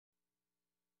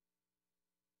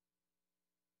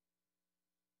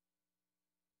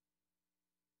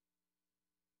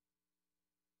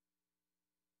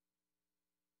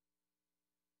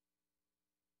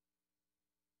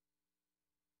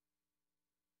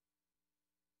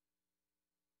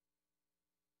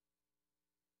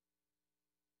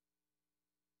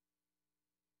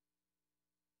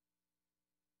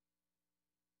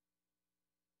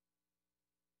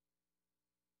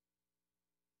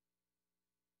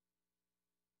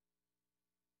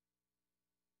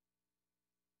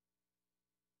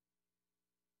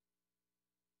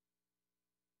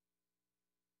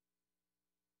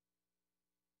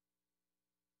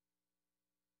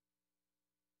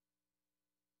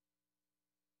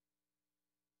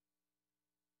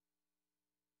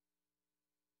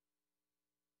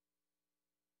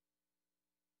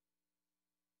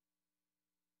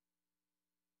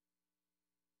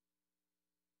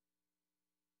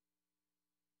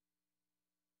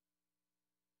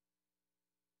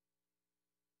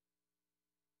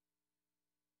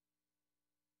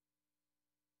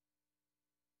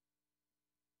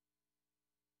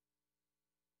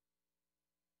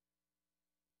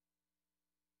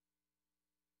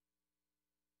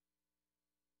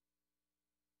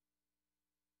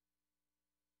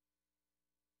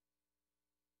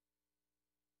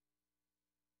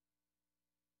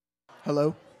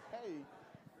Hello? Hey.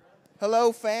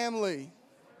 Hello, family.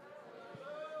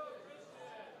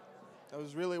 That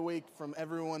was really weak from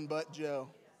everyone but Joe.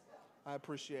 I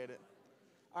appreciate it.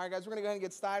 All right, guys, we're going to go ahead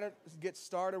and get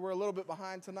started. We're a little bit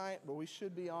behind tonight, but we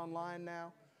should be online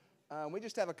now. We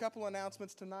just have a couple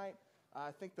announcements tonight.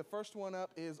 I think the first one up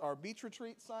is our beach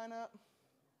retreat sign up.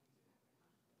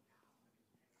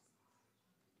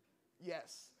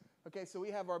 Yes. Okay, so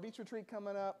we have our beach retreat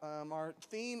coming up. Our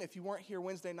theme, if you weren't here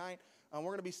Wednesday night, we're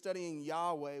going to be studying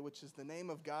Yahweh, which is the name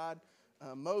of God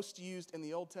most used in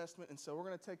the Old Testament. And so we're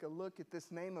going to take a look at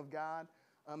this name of God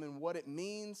and what it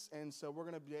means. And so we're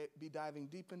going to be diving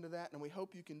deep into that, and we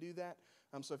hope you can do that.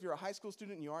 So if you're a high school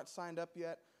student and you aren't signed up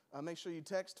yet, make sure you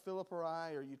text Philip or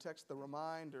I, or you text the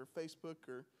Remind or Facebook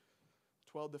or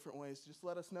 12 different ways. Just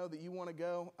let us know that you want to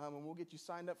go, and we'll get you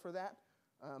signed up for that.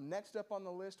 Next up on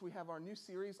the list, we have our new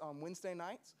series on Wednesday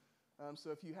nights.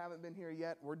 So if you haven't been here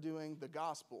yet, we're doing the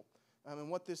gospel.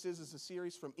 And what this is a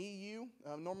series from EU.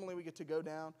 Normally we get to go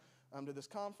down to this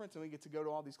conference and we get to go to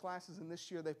all these classes. And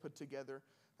this year they put together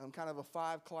kind of a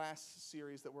 5-class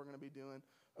series that we're going to be doing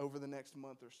over the next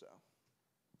month or so.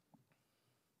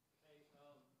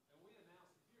 And we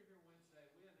announced, if you're here Wednesday,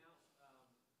 we announced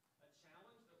a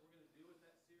challenge that we're going to do with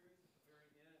that series at the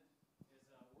very end is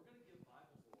we're going to give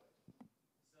Bibles away.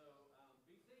 So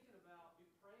be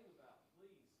praying about,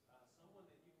 please, someone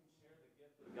that you can share the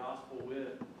gift of the gospel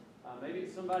with. Maybe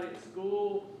it's somebody at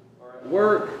school or at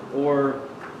work or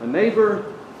a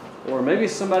neighbor, or maybe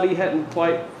it's somebody you hadn't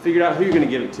quite figured out who you're going to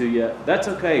give it to yet. That's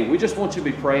okay. We just want you to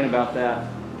be praying about that.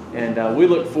 And we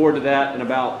look forward to that. In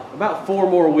about 4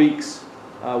 more weeks,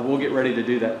 we'll get ready to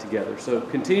do that together. So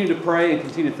continue to pray and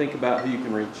continue to think about who you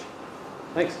can reach.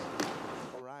 Thanks.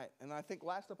 All right. And I think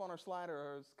last up on our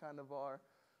slider is kind of our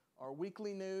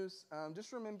weekly news.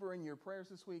 Just remember in your prayers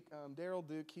this week, Daryl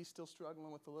Duke, he's still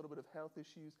struggling with a little bit of health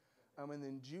issues. And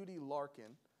then Judy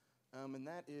Larkin, and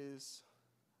that is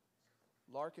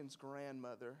Larkin's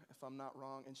grandmother, if I'm not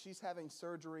wrong. And she's having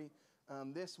surgery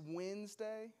this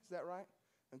Wednesday. Is that right?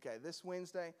 Okay, this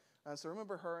Wednesday. So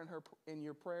remember her in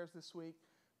your prayers this week.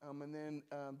 And then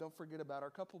don't forget about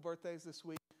our couple birthdays this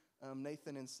week,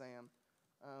 Nathan and Sam.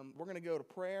 We're going to go to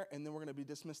prayer, and then we're going to be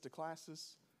dismissed to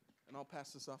classes. And I'll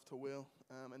pass this off to Will.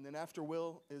 And then after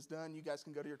Will is done, you guys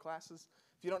can go to your classes.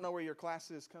 If you don't know where your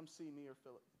class is, come see me or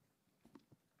Philip.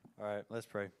 All right, let's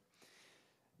pray.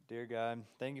 Dear God,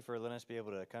 thank you for letting us be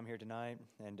able to come here tonight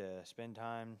and to spend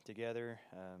time together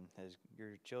as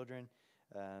your children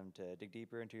to dig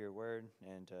deeper into your word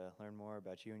and to learn more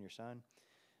about you and your son.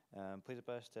 Please help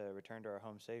us to return to our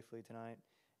home safely tonight,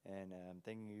 and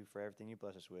thanking you for everything you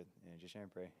bless us with. And just share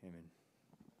and pray. Amen.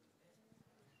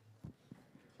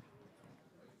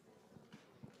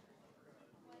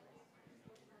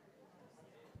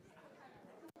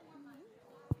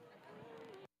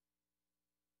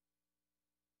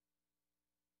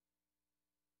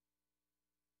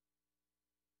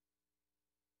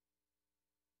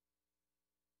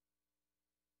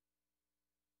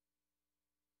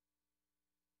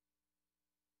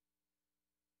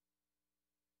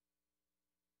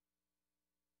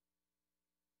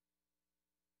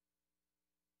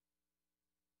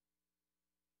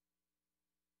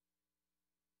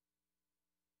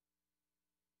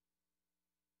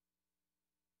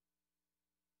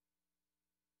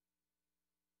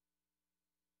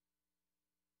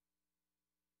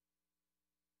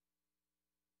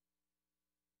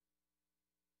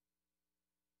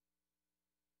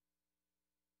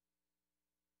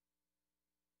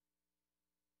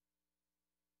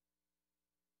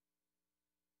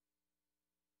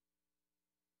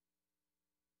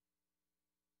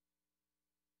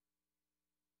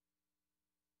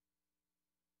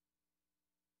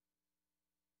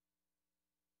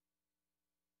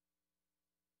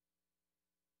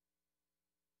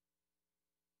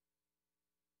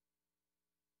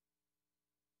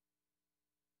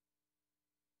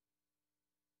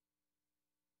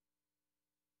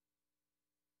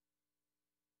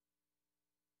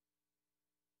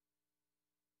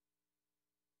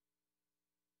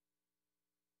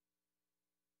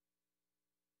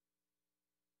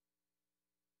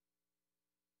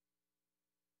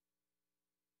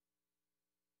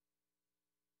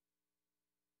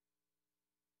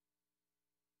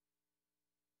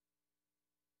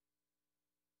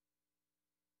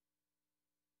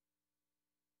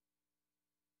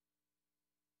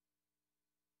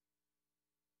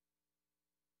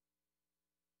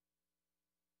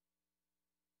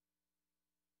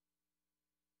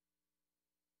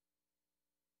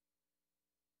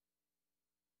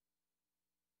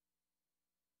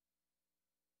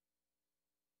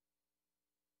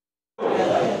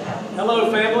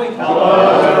 Hello, family. Hello.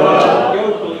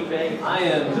 I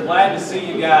am glad to see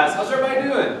you guys. How's everybody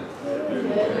doing?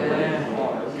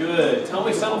 Good. Tell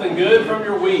me something good from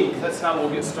your week. That's how we'll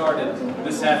get started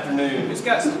this afternoon. Who's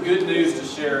got some good news to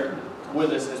share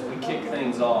with us as we kick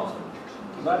things off?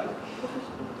 Anybody?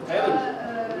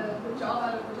 Taylor? The job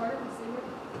out of photography studio.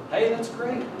 Hey, that's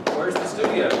great. Where's the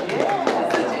studio?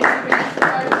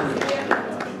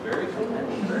 Very cool.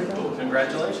 Very cool.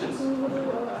 Congratulations.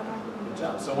 Good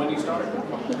job. So when do you start?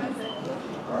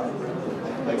 All right.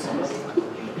 Thanks so much.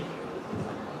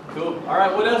 Cool. All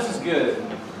right. What else is good?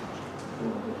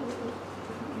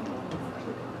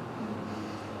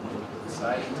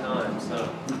 Exciting times, huh?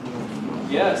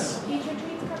 Yes.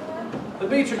 The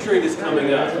beach retreat is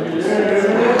coming up.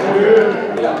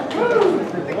 Yeah.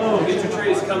 Beach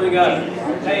retreat is coming up.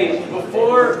 Hey,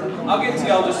 I'll get to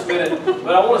y'all in just a minute,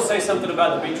 but I want to say something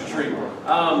about the beach retreat.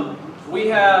 We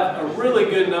have a really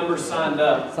good number signed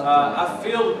up. I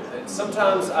feel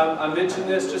sometimes I mention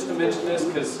this just to mention this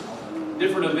because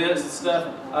different events and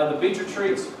stuff. The beach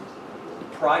retreats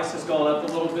price has gone up a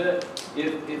little bit.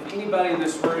 If anybody in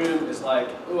this room is like,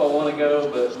 oh, I want to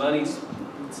go, but money's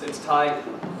it's tight,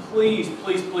 please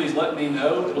let me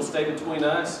know. It'll stay between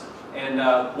us, and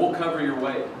we'll cover your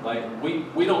way. Like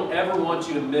we don't ever want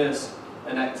you to miss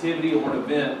an activity or an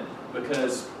event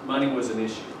because money was an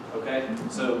issue. Okay,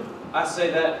 so I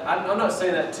say that I'm not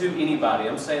saying that to anybody.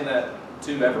 I'm saying that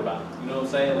to everybody. You know what I'm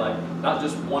saying? Like not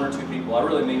just one or two people. I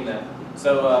really mean that.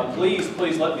 So please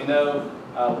let me know.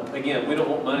 Again, we don't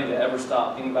want money to ever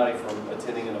stop anybody from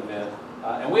attending an event.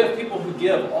 And we have people who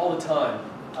give all the time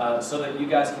so that you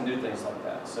guys can do things like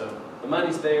that. So the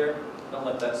money's there. Don't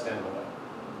let that stand in the way.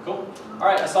 Cool? All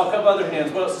right, I saw a couple other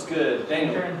hands. What else is good?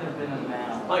 Daniel. Interns have been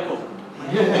announced. Michael.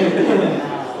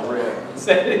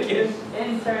 Say it again.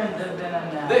 Interns have been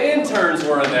announced. The interns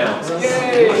were announced.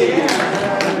 Yay!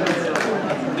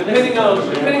 Depending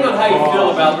on how you feel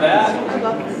about that,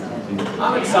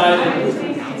 I'm excited.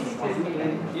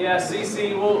 Yeah,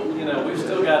 CC, well, we've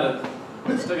still got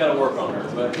to work on her,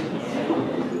 but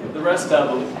the rest of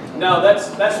them. No,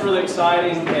 that's really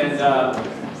exciting. And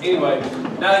anyway,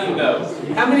 now you know.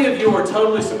 How many of you were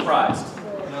totally surprised?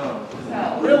 No.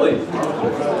 Really?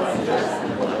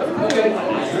 Okay.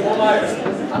 Well,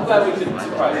 I'm glad we could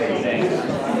surprise you.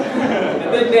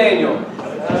 And then Daniel.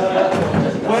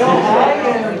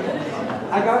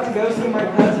 I got to go see my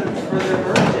cousins for their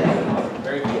birthday.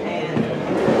 Very cool. And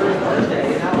for his birthday,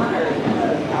 and I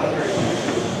was very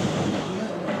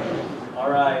All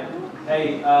right.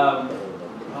 Hey,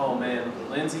 oh man,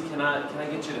 Lindsay, can I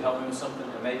get you to help me with something?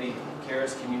 And maybe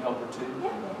Karis, can you help her too?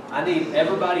 I need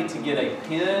everybody to get a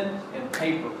pen and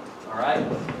paper. All right,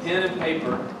 pen and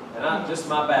paper. And just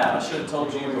my bad. I should have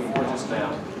told you before just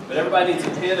now. But everybody needs a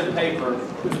pen and paper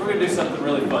because we're going to do something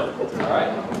really fun. All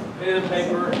right, pen and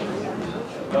paper.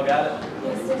 Y'all got it?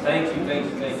 Thank you.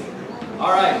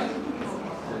 All right.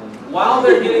 While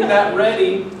they're getting that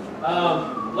ready,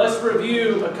 let's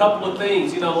review a couple of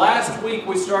things. Last week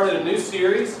we started a new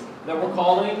series that we're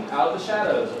calling Out of the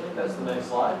Shadows. I think that's the next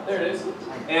slide. There it is.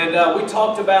 And we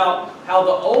talked about how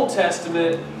the Old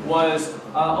Testament was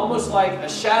almost like a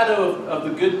shadow of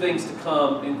the good things to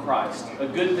come in Christ, the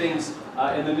good things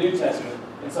in the New Testament.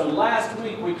 And so last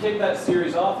week we kicked that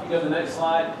series off. You go to the next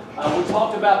slide. We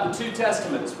talked about the two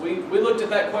testaments. We looked at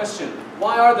that question.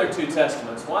 Why are there two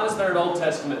testaments? Why is there an Old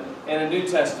Testament and a New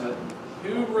Testament?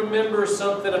 Who remembers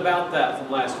something about that from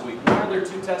last week? Why are there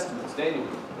two testaments? Daniel.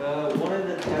 one of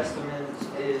the testaments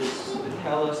is to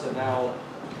tell us about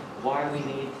why we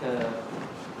need to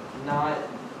not,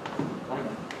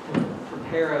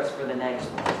 prepare us for the next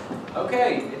one.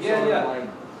 Okay, It's yeah.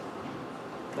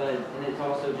 And it's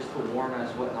also just to warn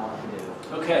us what not to do.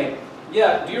 Okay,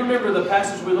 yeah. Do you remember the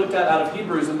passage we looked at out of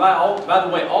Hebrews? And by the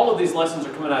way, all of these lessons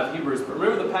are coming out of Hebrews. But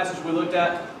remember the passage we looked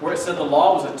at where it said the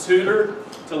law was a tutor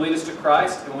to lead us to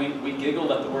Christ? And we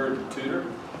giggled at the word tutor.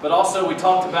 But also we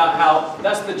talked about how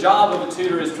that's the job of a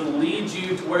tutor, is to lead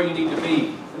you to where you need to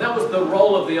be. And that was the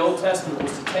role of the Old Testament,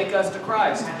 was to take us to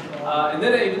Christ. And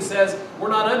then it even says we're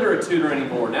not under a tutor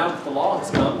anymore. Now that the law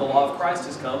has come, the law of Christ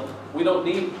has come, we don't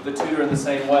need the tutor in the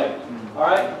same way. All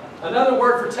right? Another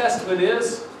word for testament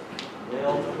is?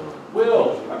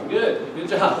 Will. Good. Good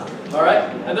job. All right?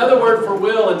 Another word for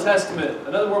will and testament,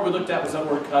 another word we looked at was that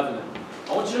word covenant.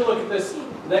 I want you to look at this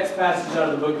next passage out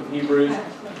of the book of Hebrews.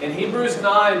 In Hebrews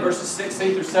 9, verses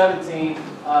 16 through 17,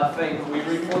 Faith, will you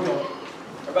read for me?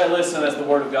 Everybody listen as the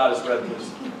word of God is read,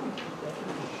 please.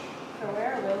 For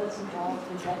where a will is involved,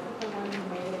 the death of the one who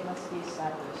made it must be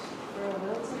established. For a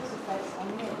will takes effect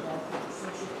only at death,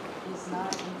 since it is not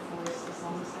in force as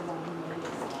long as the one who made it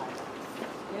is alive.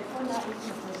 Therefore not even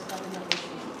the first covenant was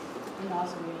made. and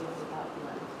also reading of the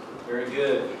document. Very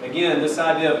good. Again, this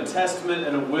idea of a testament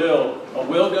and a will. A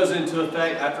will goes into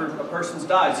effect after a person's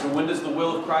died. So when does the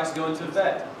will of Christ go into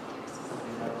effect?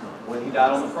 When he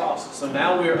died on the cross. So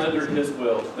now we are under his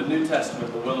will, the New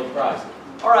Testament, the will of Christ.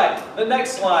 All right, the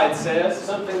next slide says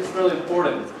something that's really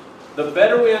important. The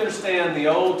better we understand the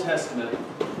Old Testament,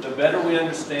 the better we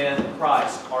understand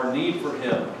Christ, our need for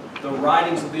him. The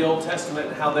writings of the Old Testament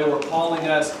and how they were calling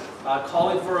us,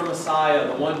 calling for a Messiah,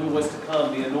 the one who was to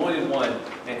come, the anointed one.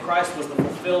 And Christ was the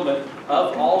fulfillment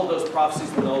of all of those prophecies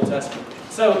in the Old Testament.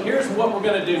 So here's what we're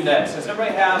going to do next. Does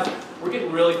everybody have, we're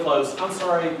getting really close. I'm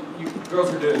sorry, you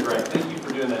girls are doing great. Thank you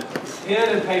for doing that. Pen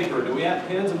and paper. Do we have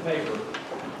pens and paper?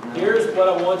 Here's what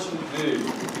I want you to do.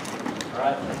 All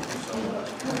right?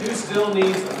 Who still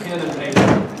needs a pen and paper?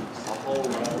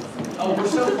 Oh, we're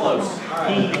so close. All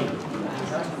right.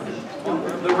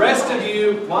 The rest of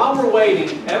you, while we're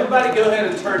waiting, everybody go ahead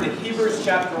and turn to Hebrews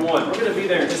chapter 1. We're going to be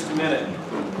there in just a minute.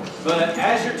 But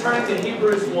as you're turning to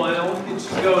Hebrews 1, I want to get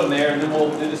you going there, and then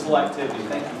we'll do this little activity.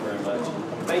 Thank you very much.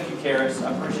 Thank you, Karis.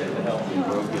 I appreciate the help.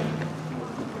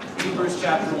 Hebrews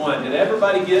chapter 1. Did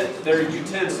everybody get their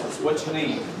utensils, what you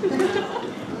need?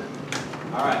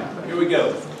 All right, here we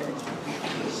go.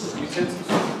 Utensils,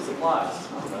 supplies.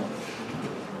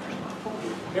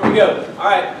 Here we go. All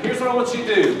right, here's what I want you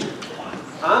to do.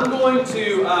 I'm going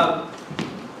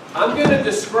to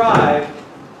describe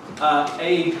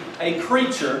a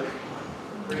creature.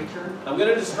 I'm going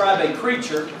to describe a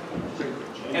creature,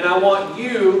 and I want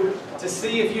you to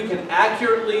see if you can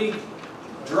accurately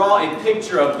draw a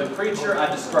picture of the creature I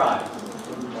described.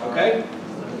 Okay?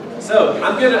 So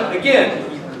I'm going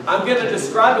to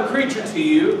describe a creature to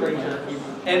you,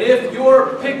 and if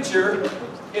your picture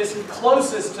is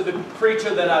closest to the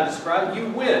creature that I described, you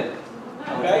win.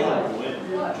 Okay?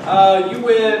 You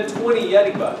win 20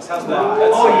 Yeti bucks. How's that?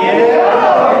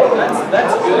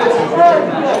 That's good.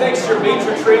 That makes your beach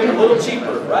retreat a little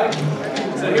cheaper, right?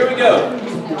 So here we go.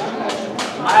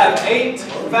 I have 8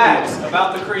 facts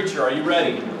about the creature. Are you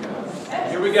ready?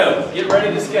 Here we go. Get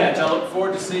ready to sketch. I look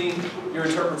forward to seeing your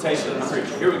interpretation of the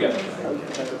creature. Here we go.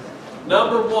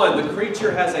 Number 1, the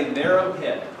creature has a narrow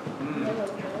head.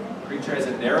 The creature has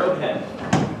a narrow head.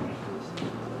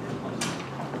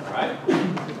 All right?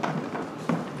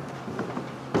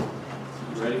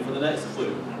 You ready for the next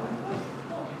clue?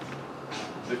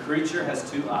 The creature has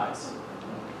 2 eyes.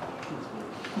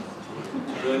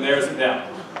 Really narrows it down.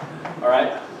 All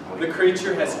right? The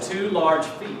creature has 2 large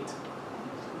feet.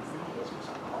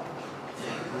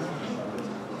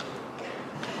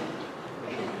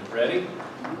 Ready?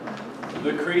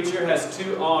 The creature has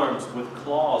 2 arms with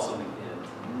claws on the end.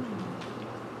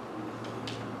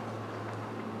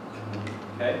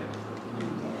 Okay?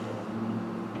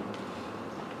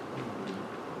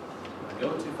 I'm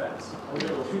going too fast.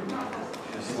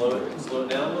 Slow it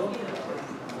down a little.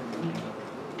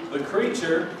 The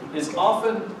creature is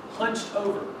often hunched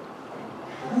over.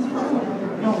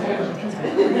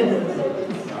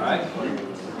 All right?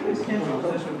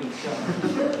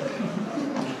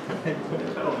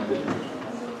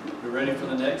 You ready for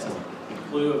the next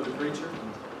clue of the creature?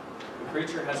 The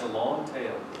creature has a long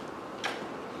tail.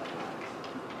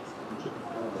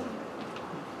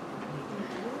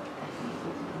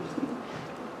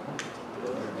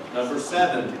 Number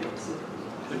 7,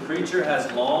 the creature has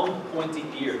long, pointy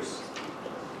ears.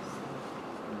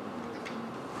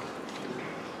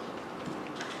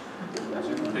 Is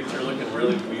your picture looking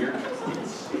really weird?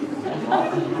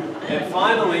 And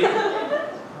finally,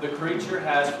 the creature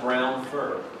has brown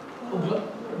fur.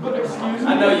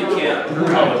 I know you can't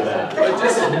color that, but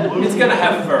just, it's going to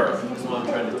have fur, is what I'm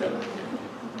trying to tell you.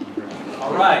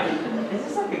 All right. Is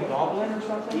this like a goblin or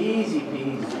something? Easy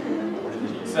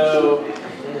peasy. So,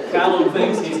 Callum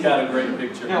thinks he's got a great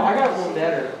picture. No, I got one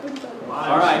better.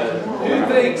 All right. Who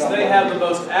thinks they have the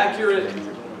most accurate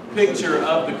picture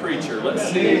of the creature? Let's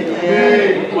see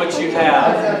what you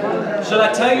have. Should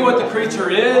I tell you what the creature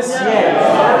is?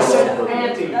 Yes.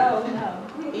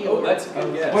 Oh, that's a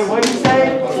good guess. Wait, what did you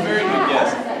say? That's a very good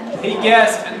guess. He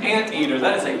guessed an anteater.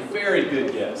 That is a very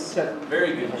good guess.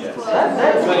 Very good guess.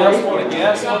 Anybody else want to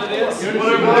guess what it is? A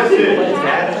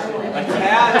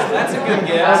cat? That's a good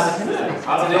guess. It's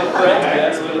an incorrect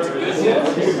guess, but it's a good guess.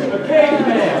 A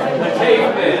caveman. A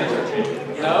caveman.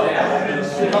 No?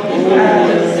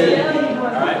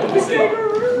 All right, let me see.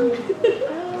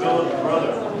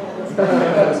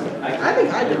 I think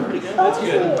I did pretty good. That's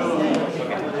good.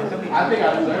 I think I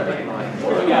deserve it.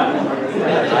 What do we got?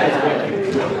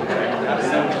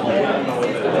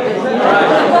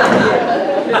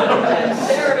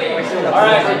 All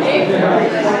right.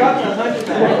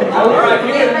 All right,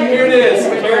 here it is.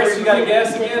 Karis, you got a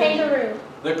guess again?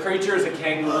 The creature is a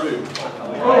kangaroo.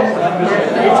 All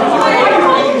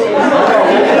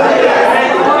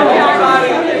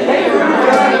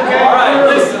right,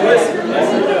 listen.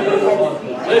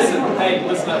 Listen, hey,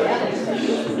 listen up.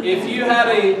 If you had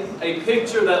a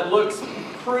picture that looks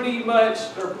pretty much,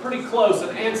 or pretty close,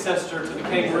 an ancestor to the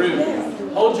kangaroo,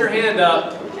 hold your hand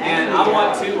up, and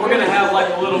we're going to have like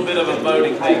a little bit of a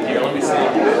voting thing here. Let me see.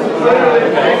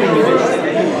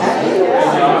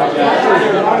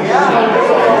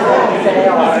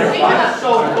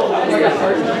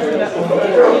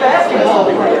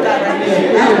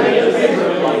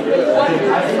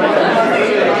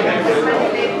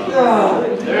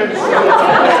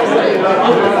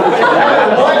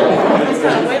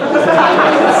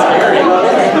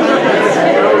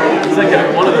 It's like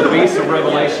one of the beasts of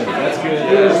Revelation. That's good.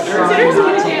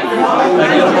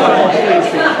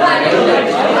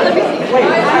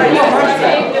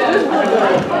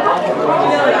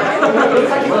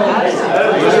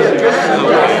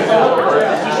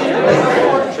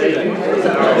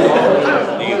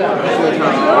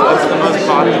 That's the most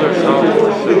popular song.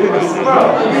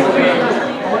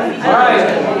 All right.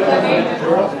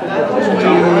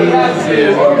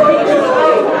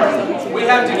 We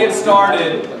have to get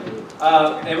started,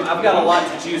 and I've got a lot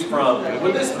to choose from.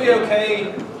 Would this be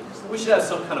okay? We should have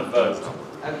some kind of vote.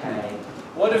 Okay.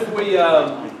 What if we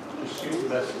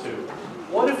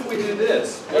What if we do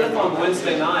this? What if on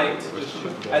Wednesday night,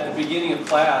 at the beginning of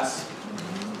class,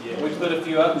 we put a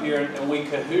few up here and we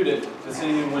Kahoot it to see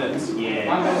who wins?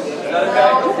 Yeah. Is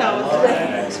that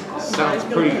okay? Sounds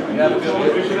pretty good. We have a good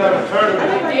one. We should have a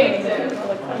tournament.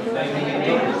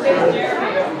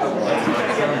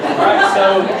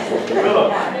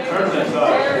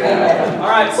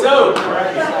 Alright, so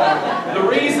the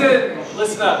reason,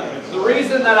 listen up, the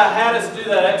reason that I had us do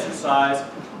that exercise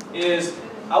is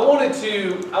I wanted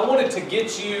to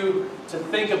get you to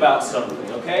think about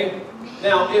something, okay?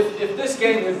 Now, if this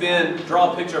game had been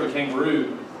draw a picture of a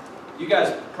kangaroo, you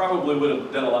guys probably would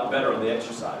have done a lot better on the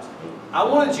exercise. I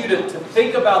wanted you to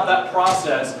think about that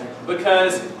process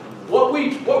because what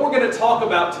we're going to talk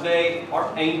about today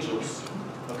are angels,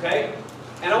 okay?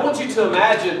 And I want you to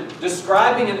imagine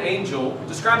describing an angel,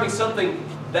 describing something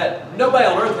that nobody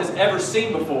on earth has ever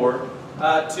seen before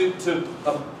to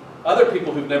other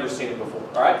people who've never seen it before,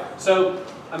 all right? So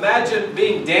imagine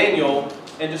being Daniel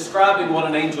and describing what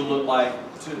an angel looked like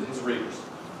to his readers,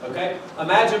 okay?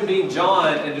 Imagine being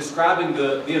John and describing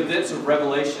the events of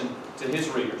Revelation to his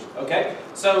readers, okay?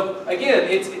 So again,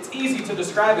 it's easy to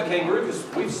describe a kangaroo because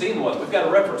we've seen one. We've got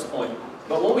a reference point.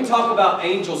 But when we talk about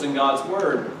angels in God's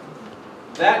Word,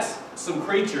 that's some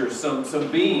creatures, some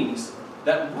beings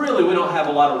that really we don't have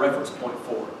a lot of reference point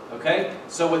for, okay?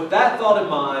 So with that thought in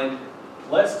mind,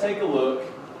 let's take a look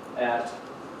at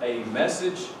a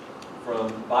message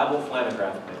from Bible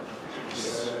Flannograph Man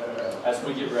as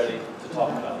we get ready to talk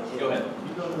about it. Go ahead.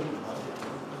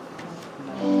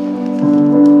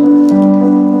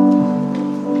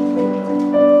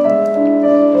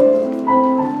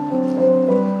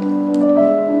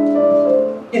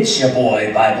 It's your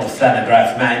boy, Bible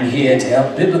Flannograph Man, here to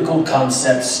help biblical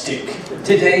concepts stick.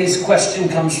 Today's question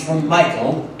comes from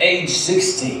Michael, age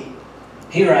 16.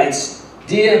 He writes,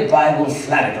 "Dear Bible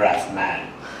Flannograph Man,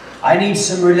 I need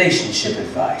some relationship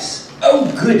advice." Oh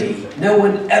goody, no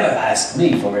one ever asked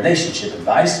me for relationship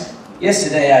advice.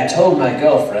 Yesterday I told my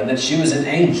girlfriend that she was an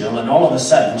angel and all of a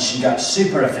sudden she got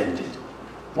super offended.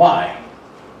 Why?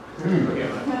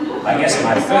 I guess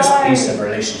my first piece of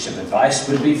relationship advice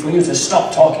would be for you to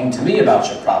stop talking to me about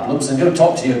your problems and go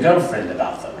talk to your girlfriend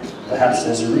about them. Perhaps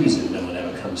there's a reason no one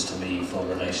ever comes to me for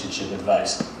relationship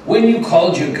advice. When you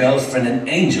called your girlfriend an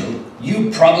angel, you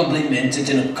probably meant it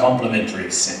in a complimentary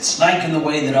sense, like in the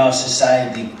way that our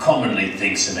society commonly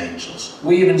thinks of angels.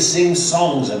 We even sing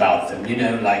songs about them, you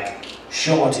know, like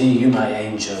 "Shorty, you my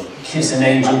angel, kiss an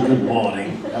angel good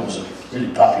morning." That was a really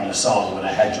popular song when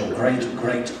I had your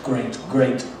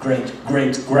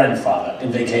great-great-great-great-great-grandfather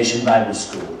in Vacation Bible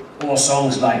School. Or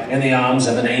songs like "In the Arms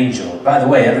of an Angel." By the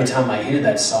way, every time I hear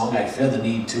that song, I feel the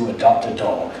need to adopt a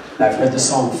dog. I've heard the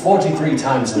song 43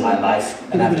 times in my life,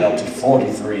 and I've adopted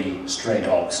 43 stray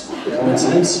dogs.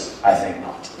 Coincidence? I think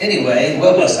not. Anyway,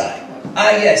 where was I? Ah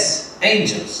yes,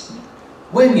 angels.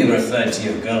 When you referred to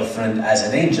your girlfriend as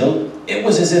an angel, it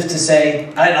was as if to say,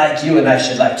 "I like you and I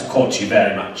should like to court you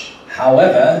very much."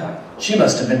 However, she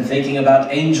must have been thinking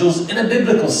about angels in a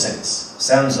biblical sense.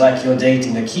 Sounds like you're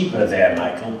dating a keeper there,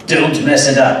 Michael. Don't mess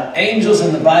it up. Angels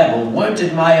in the Bible weren't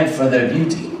admired for their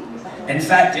beauty. In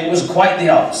fact, it was quite the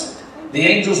opposite. The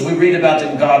angels we read about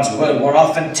in God's Word were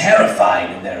often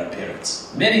terrifying in their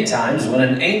appearance. Many times when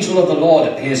an angel of the Lord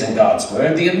appears in God's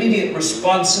Word, the immediate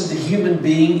response of the human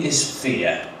being is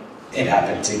fear. It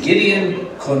happened to Gideon,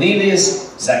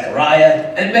 Cornelius,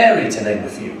 Zechariah, and Mary, to name a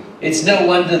few. It's no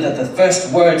wonder that the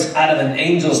first words out of an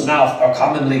angel's mouth are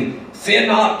commonly, "Fear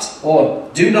not," or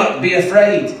 "Do not be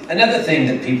afraid." Another thing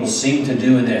that people seem to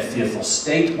do in their fearful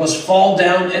state was fall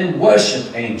down and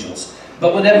worship angels.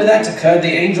 But whenever that occurred,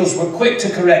 the angels were quick to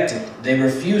correct it. They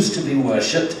refused to be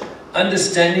worshipped,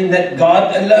 understanding that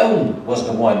God alone was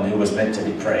the one who was meant to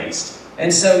be praised.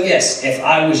 And so, yes, if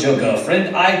I was your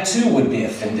girlfriend, I too would be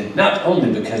offended, not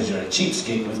only because you're a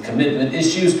cheapskate with commitment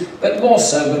issues, but more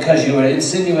so because you are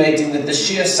insinuating that the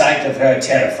sheer sight of her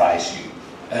terrifies you.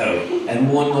 Oh,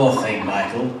 and one more thing,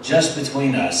 Michael, just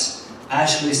between us.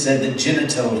 Ashley said that Jenna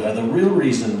told her the real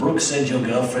reason Brooke said your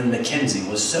girlfriend Mackenzie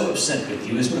was so upset with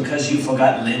you is because you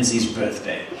forgot Lindsay's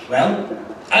birthday. Well,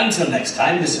 until next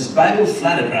time, this is Bible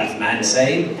Flannograph Man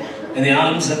saying, in the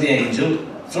arms of the angel,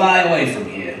 fly away from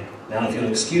here. Now, if you'll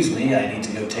excuse me, I need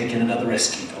to go take in another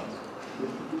rescue dog.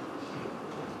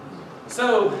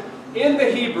 So, in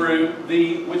the Hebrew,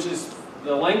 which is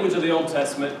the language of the Old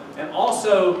Testament, and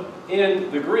also in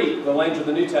the Greek, the language of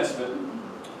the New Testament,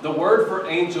 the word for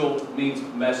angel means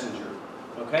messenger.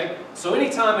 Okay? So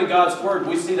anytime in God's Word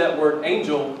we see that word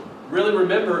angel, really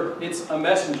remember it's a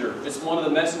messenger. It's one of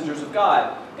the messengers of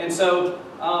God. And so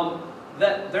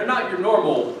that they're not your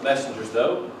normal messengers,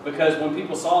 though, because when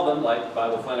people saw them, like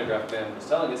Bible Flannograph Man was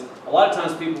telling us, a lot of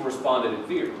times people responded in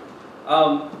fear.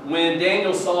 When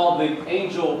Daniel saw the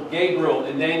angel Gabriel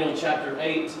in Daniel chapter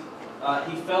 8,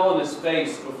 he fell on his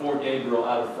face before Gabriel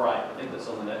out of fright. I think that's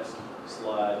on the next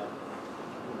slide.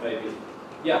 Maybe.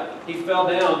 Yeah, he fell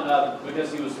down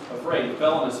because he was afraid. He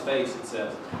fell on his face, it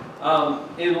says.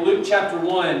 In Luke chapter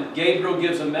 1, Gabriel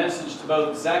gives a message to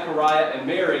both Zechariah and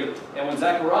Mary. And when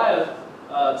Zechariah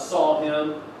saw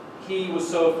him, he was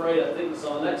so afraid. I think it's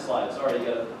on the next slide. Sorry, you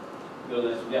got to go to the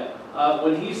next one. Yeah.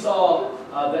 When he saw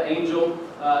the angel,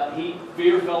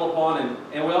 fear fell upon him.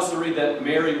 And we also read that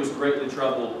Mary was greatly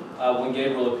troubled when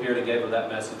Gabriel appeared and gave her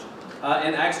that message.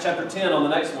 In Acts chapter 10, on the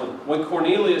next one, when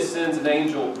Cornelius sends an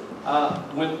angel,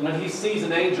 when he sees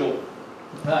an angel,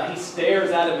 he stares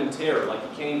at him in terror, like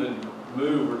he can't even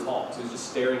move or talk. So he's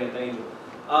just staring at the angel.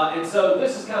 And so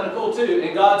this is kind of cool too.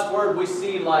 In God's Word, we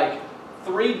see like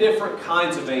 3 different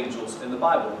kinds of angels in the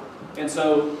Bible. And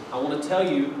so I want to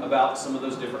tell you about some of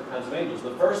those different kinds of angels.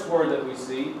 The first word that we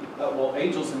see,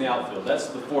 angels in the outfield. That's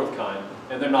the 4th kind,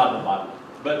 and they're not in the Bible.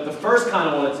 But the first kind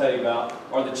I want to tell you about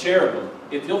are the cherubim.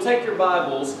 If you'll take your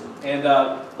Bibles and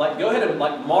go ahead and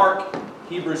mark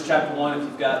Hebrews chapter 1 if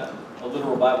you've got a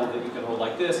literal Bible that you can hold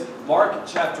like this. Mark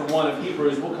chapter 1 of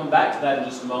Hebrews. We'll come back to that in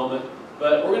just a moment.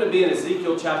 But we're going to be in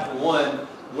Ezekiel chapter 1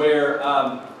 where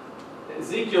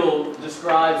Ezekiel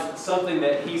describes something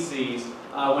that he sees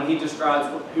when he describes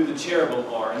who the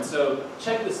cherubim are. And so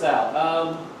check this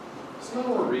out.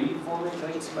 Someone want to read for me? Can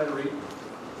I get somebody to read?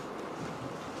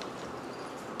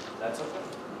 That's okay.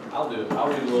 I'll do it. I'll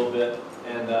read a little bit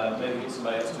and maybe get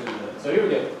somebody else to do it. So here we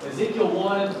go. Ezekiel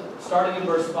 1, starting in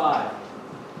verse 5.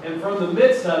 And from the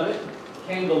midst of it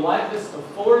came the likeness of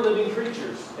 4 living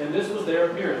creatures, and this was their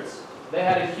appearance. They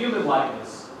had a human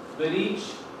likeness, but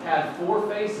each had 4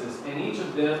 faces, and each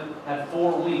of them had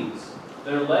 4 wings.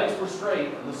 Their legs were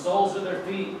straight, and the soles of their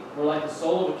feet were like the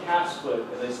sole of a calf's foot,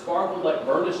 and they sparkled like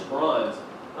burnished bronze.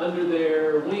 Under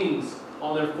their wings,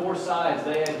 on their 4 sides,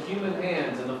 they had human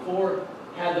hands, and the 4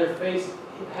 had their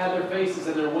faces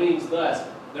and their wings thus.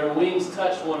 Their wings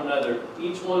touched one another.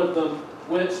 Each one of them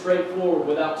went straight forward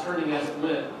without turning as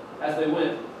they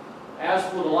went. As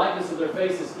for the likeness of their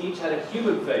faces, each had a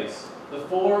human face. The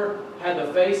 4 had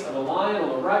the face of a lion on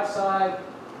the right side.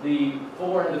 The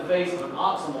 4 had the face of an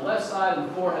ox on the left side, and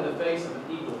the 4 had the face of an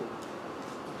eagle.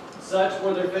 Such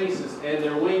were their faces, and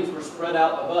their wings were spread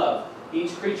out above.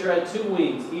 Each creature had 2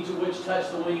 wings, each of which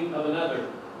touched the wing of another,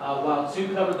 while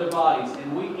 2 covered their bodies.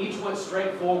 And each went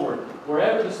straight forward.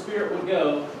 Wherever the Spirit would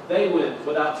go, they went,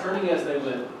 without turning as they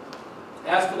went.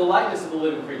 As for the likeness of the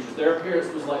living creatures, their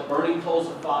appearance was like burning coals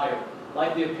of fire,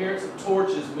 like the appearance of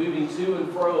torches moving to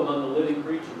and fro among the living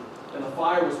creatures. And the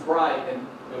fire was bright,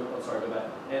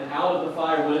 and out of the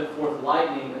fire went forth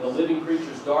lightning, and the living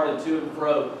creatures darted to and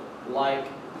fro like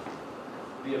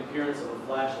the appearance of a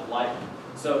flash of lightning.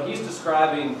 So he's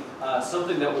describing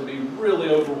something that would be really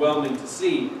overwhelming to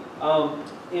see.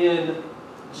 In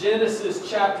Genesis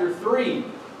chapter 3,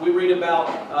 we read about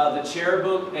the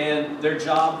cherubim and their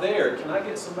job there. Can I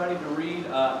get somebody to read?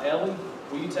 Ellie,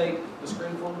 will you take the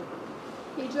screen for me?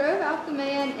 He drove out the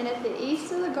man, and at the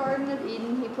east of the Garden of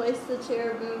Eden he placed the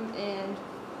cherubim and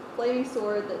flaming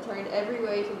sword that turned every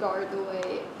way to guard the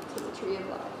way to the tree of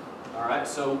life. All right,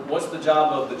 so what's the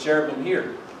job of the cherubim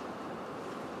here?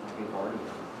 Like a guardian.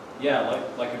 Yeah,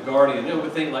 like a guardian. You know, we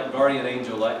think like guardian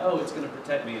angel, like, oh, it's going to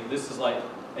protect me. This is like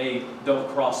a don't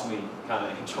cross me kind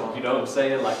of angel. You know what I'm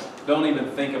saying? Like, don't even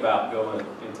think about going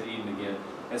into Eden again.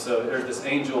 And so there's this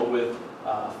angel with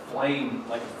flame,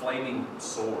 like a flaming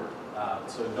sword.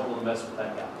 So don't want to mess with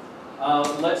that guy.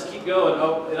 Let's keep going.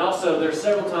 Oh, and also, there's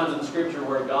several times in the scripture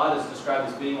where God is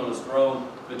described as being on his throne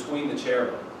between the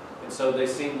cherubim. And so they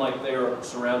seem like they are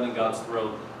surrounding God's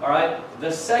throne. All right,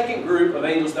 the second group of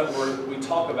angels that we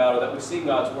talk about or that we see in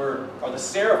God's word are the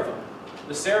seraphim.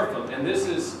 The seraphim, and this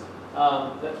is,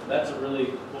 that's a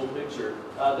really cool picture.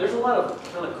 There's a lot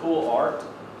of kind of cool art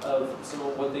of some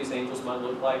of what these angels might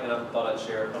look like, and I thought I'd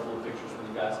share a couple of pictures with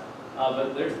you guys.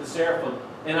 But there's the seraphim.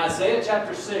 In Isaiah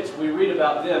chapter 6, we read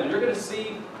about them. You're going to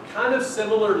see kind of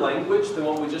similar language to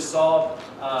what we just saw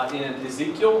in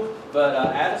Ezekiel. But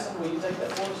Addison, will you take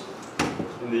that for us?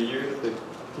 In the year that the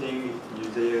king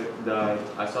Uzziah died,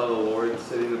 I saw the Lord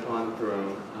sitting upon the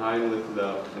throne, high and lifted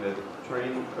up, and the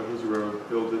train of his robe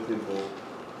filled the temple.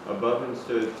 Above him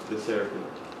stood the seraphim.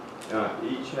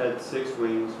 Each had 6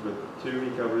 wings. With 2 he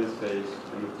covered his face,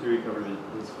 and with 2 he covered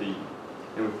his feet,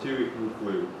 and with 2 he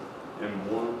flew.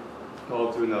 And one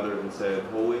called to another and said,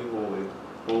 Holy, holy,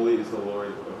 holy is the Lord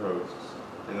of hosts,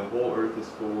 and the whole earth is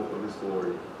full of his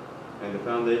glory. And the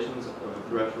foundations of the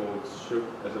thresholds shook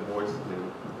at the voice of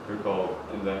him who called,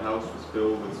 and the house was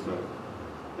filled with smoke.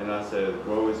 And I said,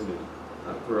 Woe is me,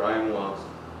 for I am lost,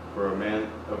 for a man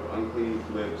of unclean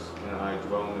lips, and I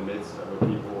dwell in the midst of a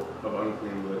people of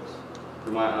unclean lips. For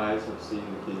my eyes have seen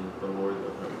the King, the Lord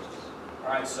of hosts.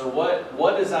 All right, so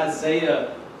what is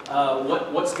Isaiah,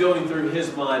 what's going through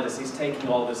his mind as he's taking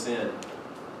all this in?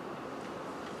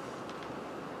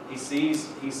 He sees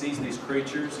these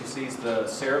creatures. He sees the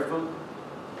seraphim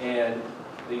and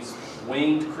these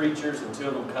winged creatures, and 2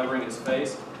 of them covering his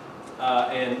face.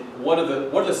 And what are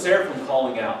the seraphim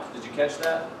calling out? Did you catch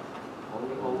that?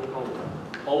 Holy, holy, holy.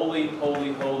 Holy,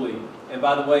 holy, holy. And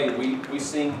by the way, we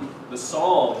sing the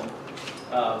song,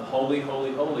 Holy,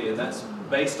 Holy, Holy, and that's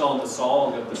based on the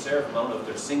song of the seraphim. I don't know if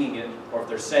they're singing it or if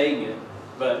they're saying it,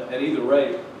 but at either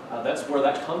rate, that's where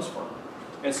that comes from.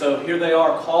 And so here they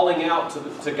are calling out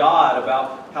to God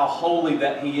about how holy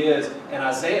that he is. And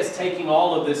Isaiah's taking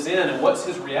all of this in, and what's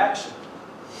his reaction?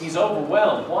 He's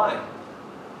overwhelmed. Why?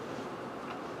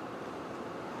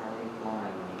 How are you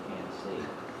flying when you can't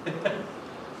see?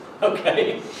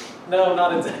 Okay. No,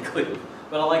 not exactly.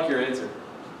 But I like your answer.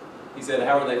 He said,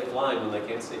 how are they flying when they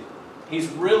can't see? He's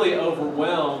really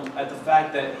overwhelmed at the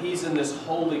fact that he's in this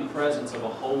holy presence of a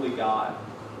holy God.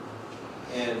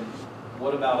 And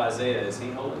what about Isaiah? Is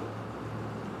he holy?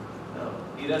 No.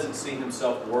 He doesn't see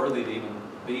himself worthy to even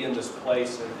be in this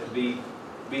place and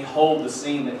behold the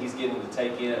scene that he's getting to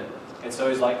take in. And so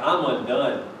he's like, I'm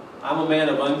undone. I'm a man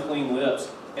of unclean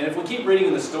lips. And if we keep reading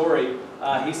in the story,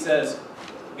 he says,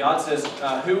 God says,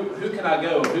 who can I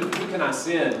go? Who can I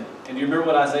send? And do you remember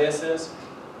what Isaiah says?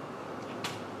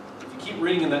 If you keep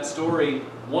reading in that story,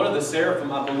 one of the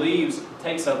seraphim, I believe,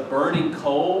 takes a burning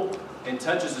coal and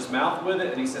touches his mouth with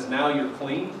it, and he says, now you're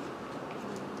clean.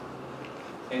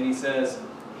 And he says,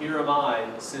 here am I,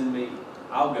 send me.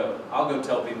 I'll go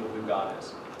tell people who God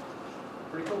is.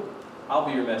 Pretty cool. I'll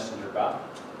be your messenger, God.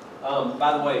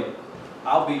 By the way,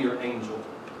 I'll be your angel,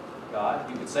 God.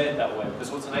 You could say it that way, because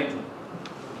what's an angel?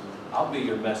 I'll be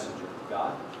your messenger,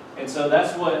 God. And so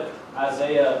that's what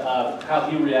Isaiah, how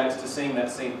he reacts to seeing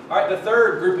that scene. All right, the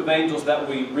third group of angels that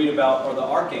we read about are the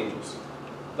archangels.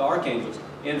 The archangels.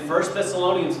 In 1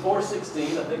 Thessalonians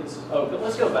 4:16, I think this is,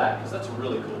 let's go back, because that's a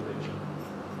really cool picture.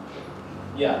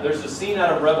 Yeah, there's a scene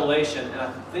out of Revelation, and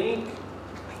I think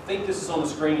this is on the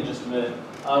screen in just a minute,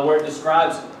 where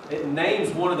it names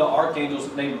one of the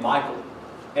archangels named Michael.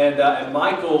 And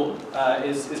Michael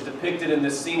is depicted in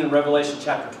this scene in Revelation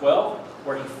chapter 12,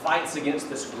 where he fights against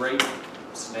this great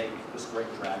snake, this great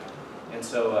dragon. And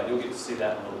so you'll get to see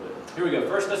that in a little bit. Here we go.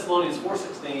 1 Thessalonians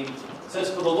 4:16 says,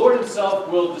 For the Lord himself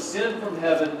will descend from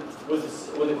heaven with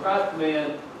a cry of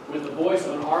command, with the voice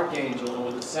of an archangel, and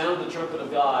with the sound of the trumpet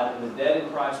of God, and the dead in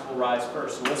Christ will rise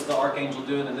first. So what's the archangel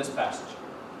doing in this passage?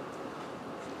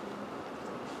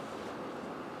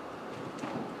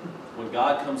 When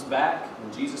God comes back,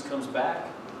 when Jesus comes back,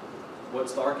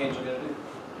 what's the archangel going to do?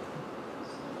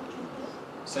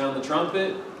 Sound the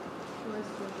trumpet,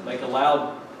 make a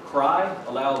loud cry,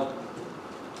 a loud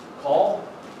call,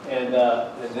 and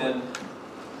then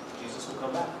Jesus will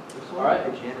come back. All right?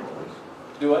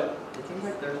 Do what? It seems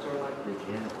like they're sort of like the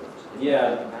generals.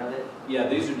 Yeah. About it. Yeah,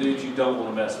 these are dudes you don't want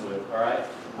to mess with, all right?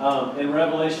 In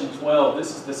Revelation 12,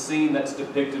 this is the scene that's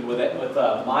depicted with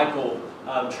Michael.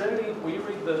 Trinity, will you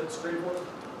read the screen for us?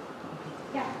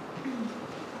 Yeah.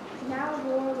 Now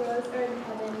war rose in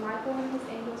heaven, Michael and his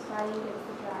angels fighting against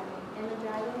the dragon, and the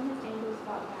dragon and his angels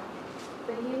fought back.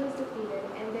 But he was defeated,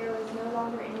 and there was no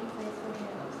longer any place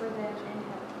for them in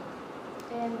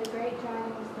heaven. And the great dragon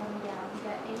was thrown down,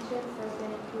 that ancient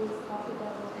serpent who is called the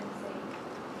devil and Satan,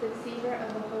 the deceiver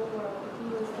of the whole world. He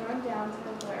was thrown down to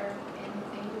the earth, and his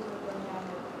angels were thrown down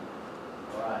with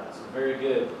him. All right, so very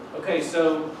good. Okay,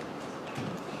 so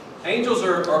angels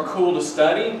are cool to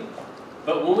study,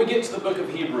 but when we get to the book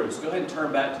of Hebrews, go ahead and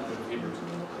turn back to the book of Hebrews.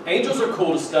 Angels are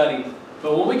cool to study,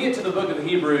 but when we get to the book of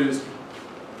Hebrews,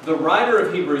 the writer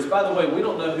of Hebrews, by the way, we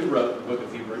don't know who wrote the book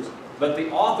of Hebrews, but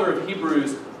the author of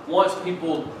Hebrews wants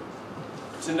people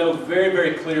to know very,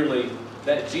 very clearly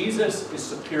that Jesus is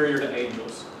superior to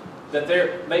angels.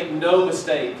 That make no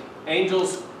mistake,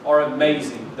 angels are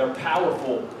amazing. They're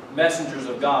powerful messengers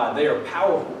of God. They are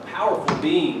powerful, powerful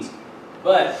beings,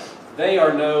 but they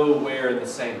are nowhere in the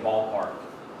same ballpark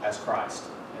as Christ.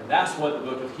 And that's what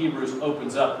the book of Hebrews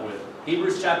opens up with.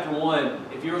 Hebrews chapter 1,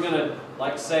 if you were going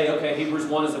to say, okay, Hebrews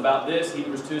 1 is about this,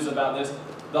 Hebrews 2 is about this,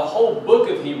 the whole book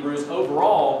of Hebrews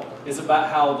overall is about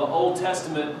how the Old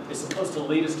Testament is supposed to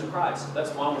lead us to Christ. That's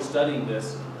why we're studying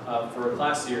this for a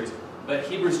class series. But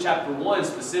Hebrews chapter 1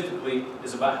 specifically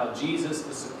is about how Jesus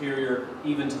is superior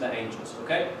even to the angels.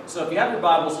 Okay? So if you have your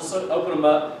Bibles, let's open them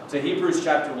up to Hebrews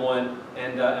chapter 1,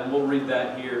 and we'll read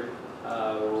that here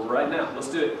right now. Let's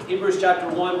do it. Hebrews chapter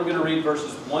 1, we're going to read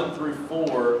verses 1 through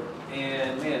 4.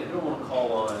 And man, who do I want to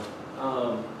call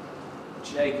on?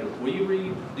 Jacob, will you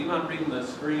read? Do you mind reading the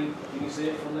screen? Can you see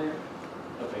it from there?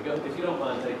 Okay, go. If you don't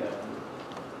mind, take that.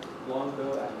 Long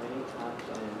ago, at many times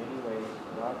and in many ways,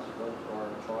 God spoke to our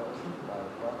fathers by the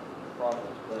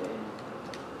prophets, but in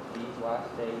these last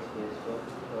days He has spoken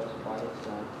to us by His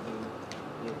Son, whom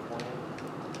He appointed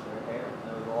the heir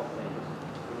of all things,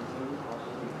 through whom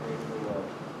also He created the world.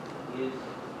 He is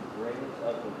the radiance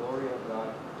of the glory of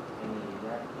God and the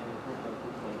exact imprint of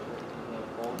His nature, and He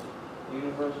upholds the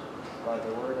universe by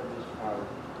the word of His power.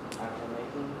 After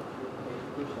making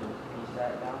purification, He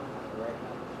sat down at the right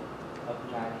hand of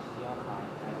Majesty on high,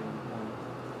 having become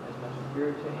as much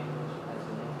superior to angels as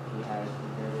in it He has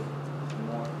inherited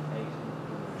more excellent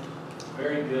glory.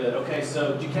 Very good. Okay,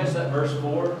 so did you catch that verse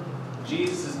 4?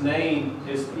 Jesus' name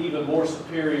is even more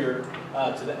superior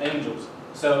to the angels.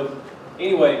 So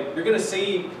anyway, you're going to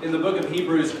see in the book of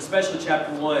Hebrews, especially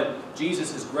chapter 1,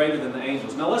 Jesus is greater than the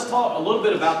angels. Now let's talk a little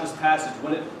bit about this passage.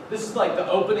 This is like the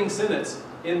opening sentence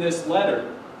in this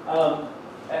letter.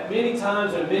 At many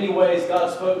times and in many ways, God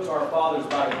spoke to our fathers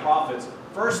by the prophets.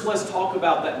 First, let's talk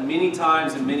about that many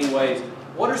times and many ways.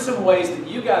 What are some ways that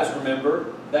you guys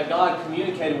remember that God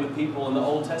communicated with people in the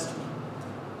Old Testament?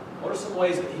 What are some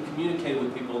ways that He communicated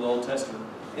with people in the Old Testament?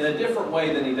 In a different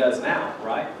way than He does now,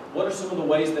 right? What are some of the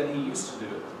ways that He used to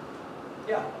do it?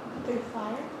 Yeah. Through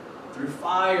fire. Through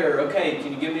fire. Okay,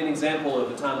 can you give me an example of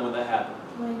the time when that happened?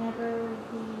 Whenever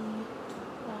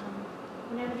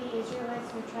the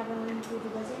Israelites were traveling through the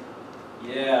desert.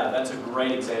 Yeah, that's a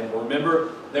great example.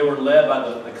 Remember, they were led by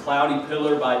the cloudy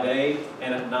pillar by day,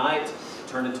 and at night it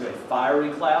turned into a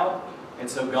fiery cloud. And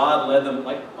so God led them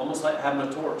almost like having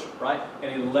a torch, right?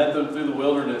 And He led them through the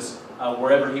wilderness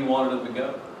wherever He wanted them to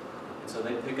go. And so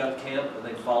they'd pick up camp and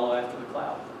they'd follow after the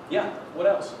cloud. Yeah, what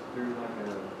else? Through like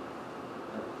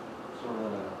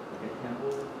a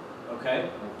temple. Okay.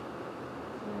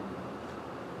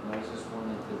 Moses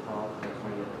wanted to talk, that's why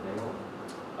he had the veil.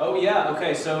 Oh, yeah,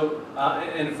 okay, so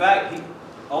in fact, he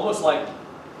almost like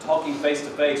talking face to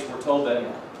face, we're told that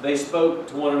they spoke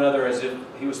to one another as if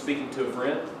he was speaking to a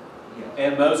friend. Yeah.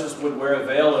 And Moses would wear a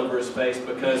veil over his face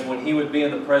because when he would be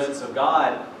in the presence of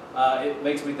God, it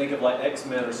makes me think of like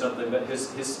X-Men or something, but his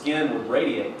skin would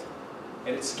radiate.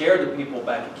 And it scared the people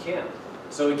back at camp.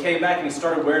 So he came back and he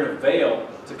started wearing a veil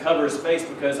to cover his face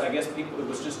because I guess it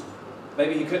was just,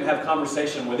 maybe he couldn't have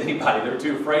conversation with anybody. They were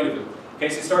too afraid of him. Okay,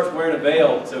 so he starts wearing a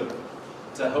veil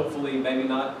to hopefully maybe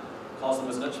not cause them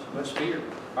as much fear.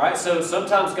 All right, so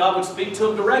sometimes God would speak to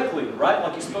him directly, right?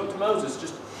 Like He spoke to Moses,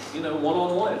 just,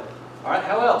 one-on-one. All right,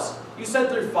 how else? You said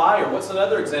through fire. What's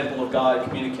another example of God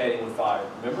communicating with fire?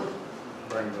 Remember?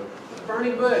 Burning bush. The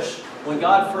burning bush. When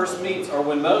God first meets, or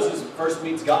when Moses first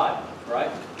meets God,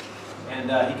 right? And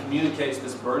he communicates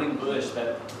this burning bush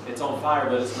that it's on fire,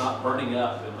 but it's not burning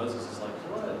up. And Moses is like,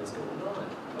 what is going on?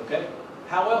 Okay?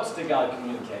 How else did God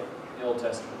communicate in the Old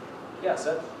Testament? Yeah,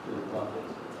 Seth? Through the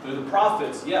prophets. Through the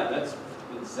prophets. Yeah, that's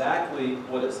exactly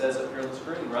what it says up here on the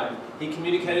screen, right? He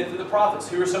communicated through the prophets.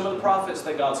 Who are some of the prophets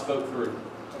that God spoke through?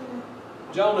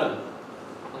 Jonah.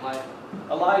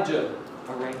 Elijah.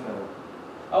 A rainbow.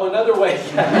 Oh, another way.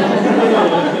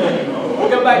 We'll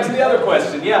go back to the other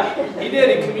question. Yeah, he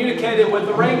did. He communicated with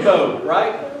the rainbow,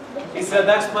 right? He said,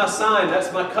 that's my sign,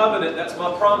 that's my covenant, that's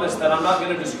my promise that I'm not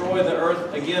going to destroy the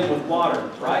earth again with water,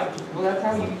 right? Well, that's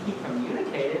how he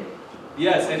communicated.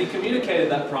 Yes, and he communicated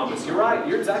that promise. You're right.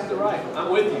 You're exactly right.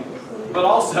 I'm with you. But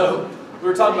also, we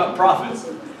were talking about prophets.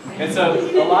 And so,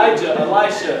 Elijah,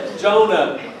 Elisha,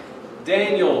 Jonah,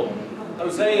 Daniel,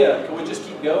 Hosea. Can we just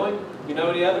keep going? You know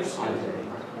any others?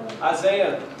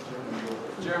 Isaiah,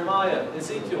 Jeremiah,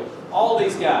 Ezekiel. All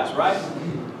these guys, right?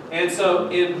 And so,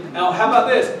 now how about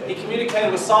this? He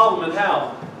communicated with Solomon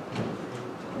how?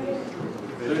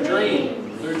 Through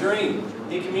dream. Through dream.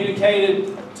 He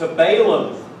communicated to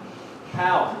Balaam.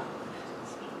 How?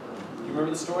 You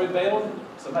remember the story of Balaam?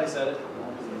 Somebody said it.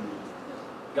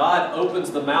 God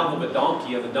opens the mouth of a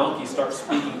donkey and the donkey starts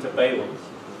speaking to Balaam.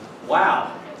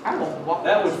 Wow.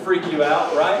 That would freak you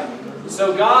out, right?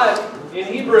 So God, in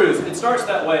Hebrews, it starts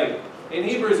that way. In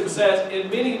Hebrews it says,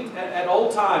 at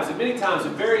old times, in many times,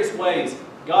 in various ways,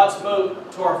 God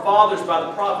spoke to our fathers by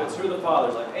the prophets. Who are the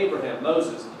fathers? Like Abraham,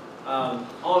 Moses, on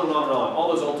and on and on. All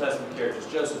those Old Testament characters,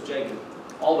 Joseph, Jacob,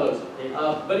 all those.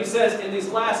 But he says, in these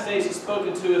last days, he's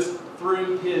spoken to us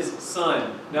through his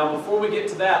Son. Now, before we get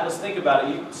to that, let's think about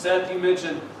it. Seth, you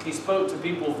mentioned he spoke to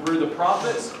people through the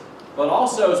prophets. But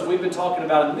also, as we've been talking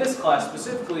about in this class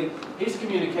specifically, he's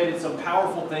communicated some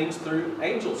powerful things through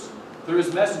angels, through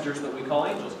his messengers that we call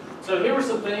angels. So here are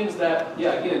some things that,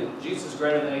 yeah, again, Jesus is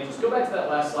greater than angels. Go back to that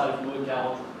last slide if you would,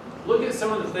 Callum. Look at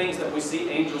some of the things that we see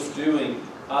angels doing.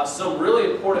 Some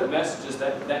really important messages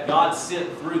that God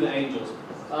sent through the angels.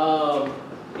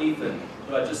 Ethan,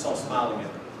 who I just saw smiling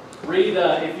at me. Read,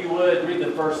 if you would, read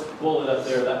the first bullet up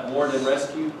there, that warned and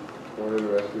rescue. Warned and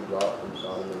rescued Lot from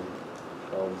Sodom and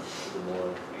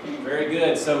Gomorrah. Very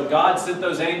good. So God sent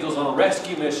those angels on a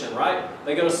rescue mission, right?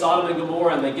 They go to Sodom and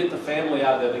Gomorrah and they get the family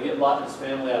out of there. They get Lot and his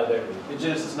family out of there. In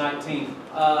Genesis 19.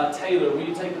 Taylor, will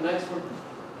you take the next one?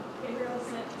 Gabriel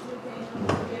sent to Daniel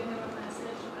to give him a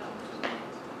message about his people.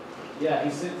 Yeah, he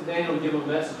sent to Daniel to give him a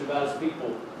message about his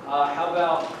people. How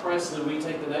about Presley? Will you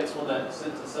take the next one that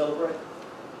sent to celebrate?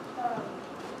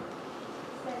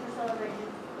 Sent to celebrate his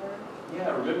birth.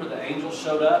 Yeah, remember the angels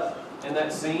showed up in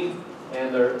that scene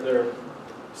and they're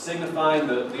signifying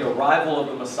the arrival of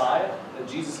the Messiah, that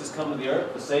Jesus has come to the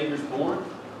earth, the Savior's born.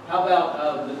 How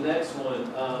about the next one?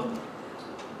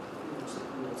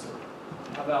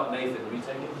 How about Nathan? Will you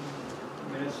take it?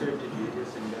 Ministered to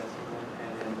Jesus in Gethsemane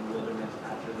and in the wilderness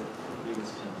after he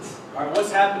was tempted. All right,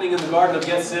 what's happening in the Garden of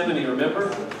Gethsemane,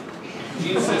 remember?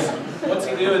 Jesus, what's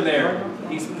he doing there?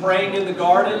 He's praying in the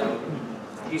garden.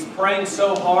 He's praying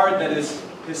so hard that his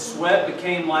sweat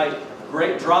became like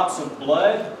great drops of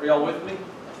blood. Are y'all with me?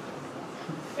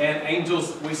 And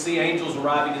angels, we see angels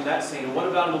arriving in that scene. And what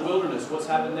about in the wilderness? What's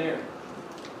happened there?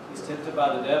 He's tempted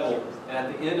by the devil. And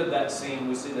at the end of that scene,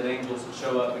 we see that angels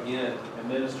show up again and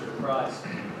minister to Christ.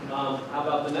 How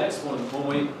about the next one?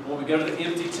 When we go to the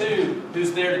empty tomb,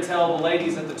 who's there to tell the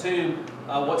ladies at the tomb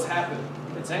what's happened?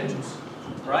 It's angels,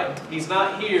 right? He's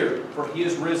not here, for he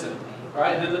is risen. All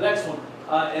right, and then the next one.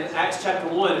 In Acts chapter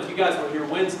 1, if you guys were here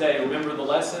Wednesday, remember the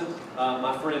lesson?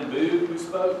 My friend Boo, who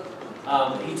spoke,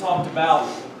 he talked about,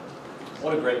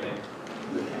 what a great name.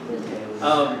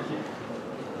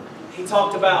 He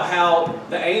talked about how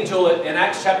the angel in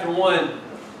Acts chapter 1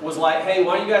 was like, hey,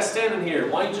 why are you guys standing here?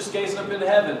 Why are you just gazing up into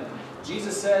heaven?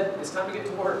 Jesus said, it's time to get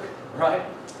to work, right?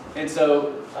 And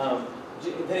so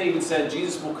they even said,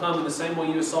 Jesus will come in the same way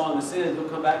you saw him ascend. He'll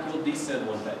come back, he'll descend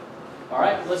one day. All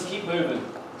right, let's keep moving.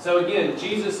 So again,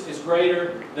 Jesus is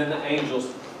greater than the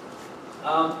angels.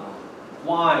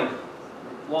 Why?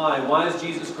 Why is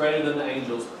Jesus greater than the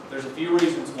angels? There's a few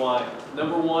reasons why.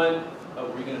 Number one,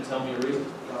 were you going to tell me a reason?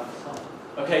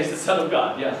 Okay, he's the Son of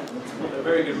God, yeah. A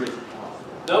very good reason.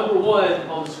 Number one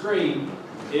on the screen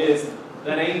is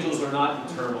that angels are not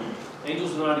eternal.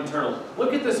 Angels are not eternal.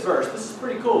 Look at this verse. This is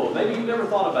pretty cool. Maybe you've never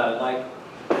thought about it. Like,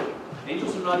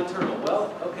 angels are not eternal.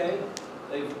 Well, okay.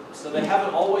 So they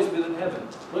haven't always been in heaven.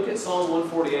 Look at Psalm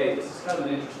 148. This is kind of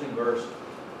an interesting verse.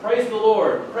 Praise the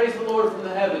Lord. Praise the Lord from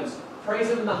the heavens. Praise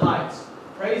him in the heights.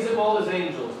 Praise him, all his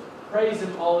angels. Praise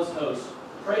him, all his hosts.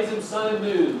 Praise him, sun and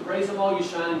moon. Praise him, all you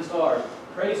shining stars.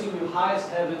 Praise him, you highest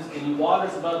heavens, and you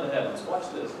waters above the heavens.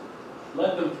 Watch this.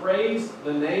 Let them praise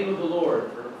the name of the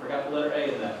Lord. Forgot the letter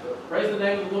A in that. Praise the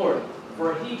name of the Lord.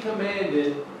 For he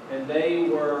commanded, and they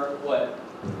were what?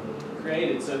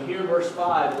 Created. So here, verse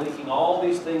 5, linking all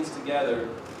these things together.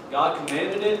 God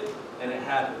commanded it, and it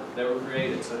happened. They were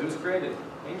created. So who's created?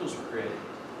 Angels were created.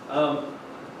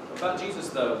 What about Jesus,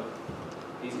 though?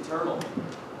 He's eternal.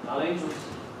 Not angels.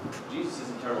 Jesus is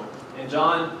eternal. In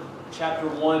John chapter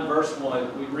 1, verse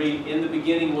 1, we read, "In the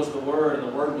beginning was the Word, and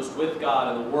the Word was with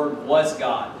God, and the Word was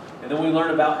God." And then we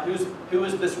learn about who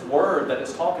is this Word that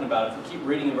it's talking about. If you keep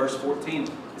reading in verse 14,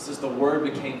 it says, "The Word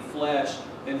became flesh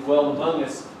and dwelled among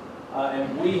us,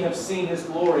 and we have seen His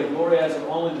glory, glory as of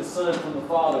only the Son from the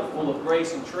Father, full of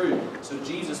grace and truth." So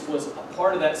Jesus was a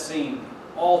part of that scene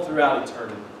all throughout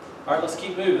eternity. All right, let's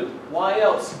keep moving. Why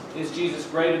else is Jesus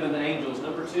greater than the angels?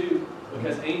 Number 2,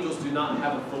 because angels do not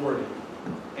have authority.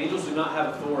 Angels do not have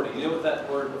authority. You know what that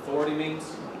word authority means?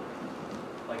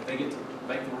 Like they get to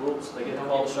make the rules. They get to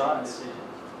call the shots.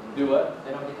 Do what?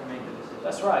 They don't get to make the decision.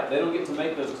 That's right. They don't get to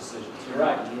make those decisions. You're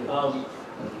right.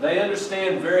 They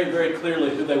understand very, very clearly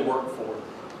who they work for.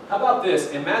 How about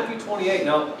this? In Matthew 28,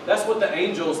 now that's what the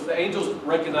angels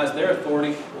recognize their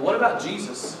authority. But what about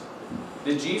Jesus?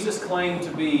 Did Jesus claim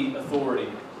to be authority?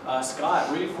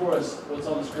 Scott, read for us what's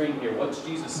on the screen here. What's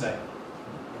Jesus say?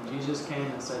 And Jesus came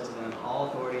and said to them, "All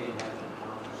authority in heaven and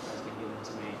on earth has been given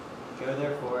to me. Go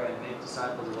therefore and make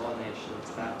disciples of all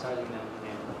nations, baptizing them in the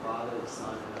name of the Father, the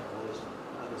Son, and the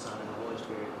Holy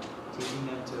Spirit, teaching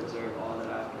them to observe all that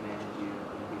I have commanded you.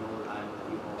 And behold, I am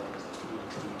with you always, even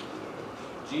to the end of the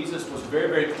age." Jesus was very,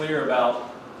 very clear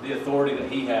about the authority that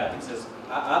he had. He says,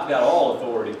 I've got all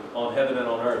authority on heaven and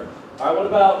on earth. All right, what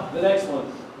about the next one?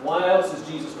 Why else is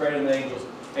Jesus greater than the angels?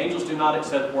 Angels do not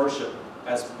accept worship.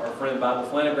 As our friend Bible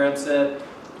Flanagram Man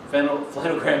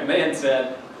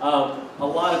said, a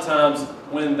lot of times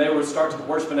when they would start to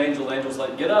worship an angel, the angel's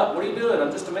like, "Get up, what are you doing?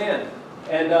 I'm just a man."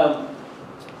 And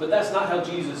but that's not how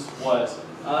Jesus was.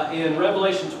 In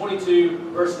Revelation 22,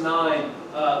 verse 9,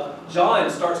 John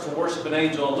starts to worship an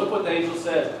angel, and look what the angel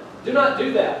says. "Do not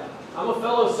do that. I'm a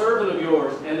fellow servant of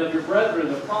yours and of your brethren,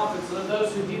 the prophets, and of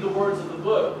those who heed the words of the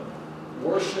book.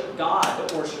 Worship God,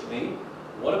 don't worship me."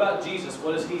 What about Jesus?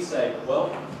 What does he say?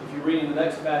 Well, if you read in the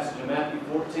next passage in Matthew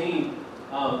 14,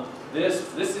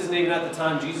 this isn't even at the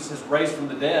time Jesus is raised from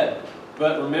the dead.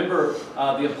 But remember,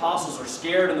 the apostles are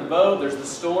scared in the boat. There's the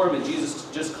storm, and Jesus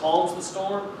just calms the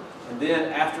storm. And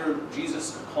then after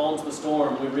Jesus calms the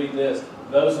storm, we read this.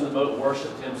 Those in the boat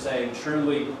worshiped him, saying,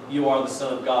 "Truly, you are the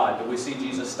Son of God." But we see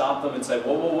Jesus stop them and say,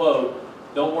 "Whoa, whoa, whoa.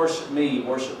 Don't worship me,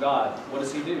 worship God." What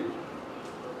does he do?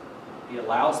 He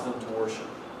allows them to worship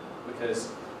because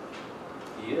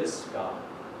he is God.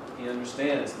 He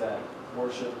understands that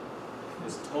worship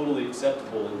is totally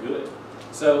acceptable and good.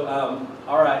 So,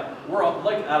 all right, we're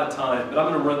like out of time, but I'm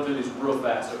going to run through these real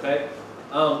fast, okay?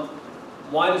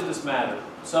 Why does this matter?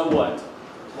 So what?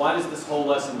 Why does this whole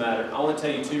lesson matter? I want to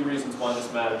tell you 2 reasons why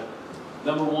this matters.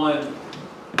 Number 1,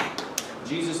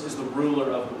 Jesus is the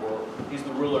ruler of the world. He's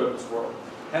the ruler of this world.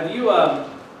 Have you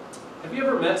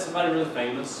ever met somebody really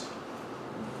famous?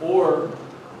 Or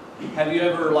have you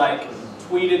ever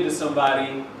tweeted to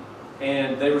somebody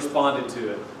and they responded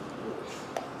to it?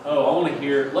 Oh, let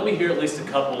me hear at least a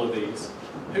couple of these.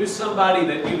 Who's somebody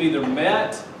that you've either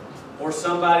met or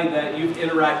somebody that you've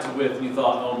interacted with and you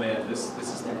thought, "Oh man, this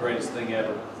is the greatest thing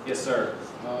ever"? Yes, sir.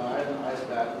 I had an ice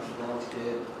bath with LeBron's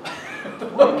kid.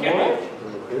 Okay.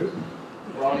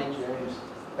 Ronnie James.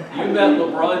 You met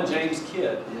LeBron James'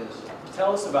 kid. Yes.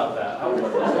 Tell us about that. How was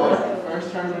it?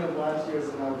 First tournament of last year was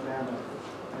in Alabama,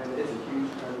 and it's a huge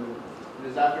tournament. It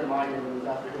was after my game, it was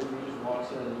after his. We just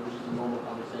walked in, and it was just a normal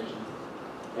conversation.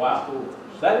 Wow. Cool.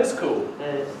 That is cool.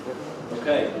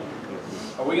 Okay.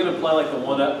 Are we going to play like the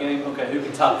one-up game? Okay, who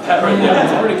can top that right there?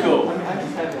 That's pretty cool.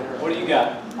 What do you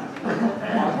got?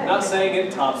 Not saying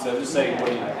it tops it, just saying what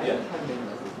do you got? Yeah.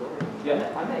 Yeah.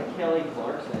 I met Kelly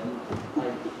Clarkson.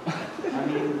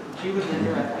 She was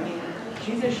interesting.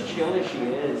 She's as chill as she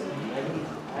is.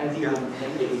 As you would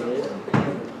think she is.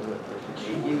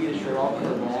 She give you the shirt off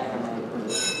her back.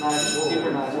 Nice,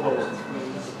 super nice person.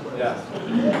 Yeah.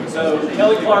 So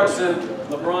Kelly Clarkson,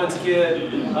 LeBron's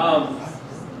kid.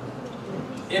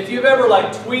 If you've ever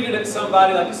tweeted at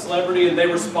somebody like a celebrity and they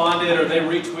responded or they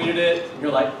retweeted it,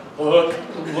 you're like, look,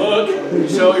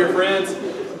 show your friends,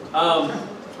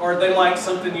 or they like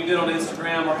something you did on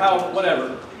Instagram or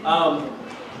whatever.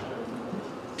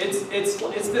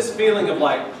 It's this feeling of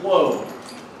whoa,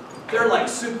 they're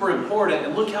super important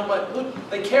and look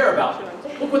they care about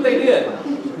it. Look what they did.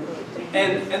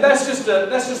 And that's just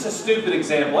a stupid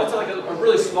example. That's like a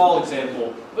really small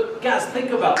example. But guys,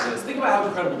 think about this. Think about how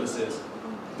incredible this is.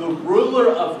 The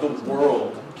ruler of the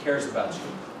world cares about you.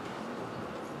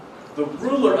 The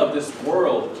ruler of this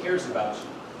world cares about you.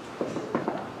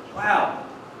 Wow,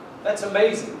 that's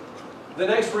amazing. The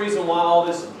next reason why all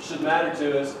this should matter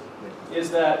to us is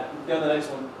that, go to the next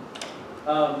one.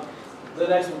 The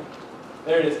next one,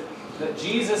 there it is. That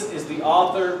Jesus is the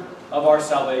author of our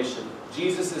salvation.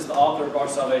 Jesus is the author of our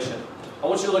salvation. I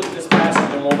want you to look at this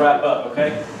passage and we'll wrap up,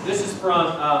 okay? This is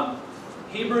from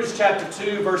Hebrews chapter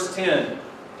 2, verse 10.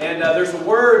 And there's a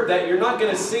word that you're not going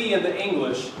to see in the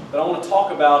English, but I want to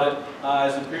talk about it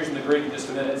as it appears in the Greek in just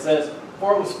a minute. It says,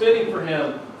 "For it was fitting for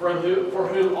him, for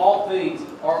whom all things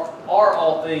are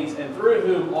all things, and through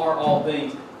whom are all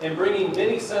things, and bringing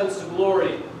many sons to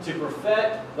glory, to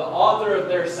perfect the author of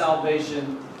their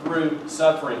salvation through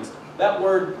sufferings." That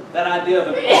word, that idea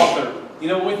of an author. You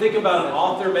know, when we think about an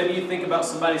author, maybe you think about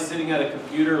somebody sitting at a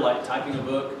computer, like typing a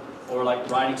book, or like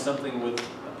writing something with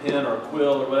a pen or a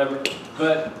quill or whatever.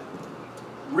 But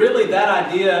really that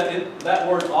idea, that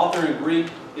word author in Greek,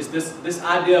 is this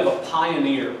idea of a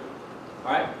pioneer.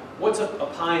 All right? What's a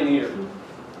pioneer?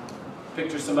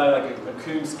 Picture somebody like a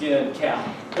coonskin cap.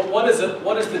 But what is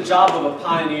the job of a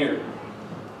pioneer?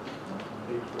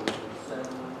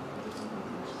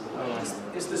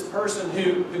 It's this person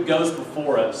who goes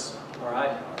before us. All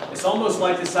right? It's almost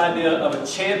like this idea of a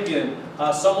champion,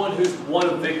 someone who's won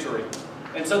a victory.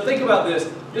 And so think about this.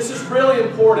 This is really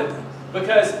important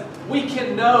because we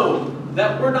can know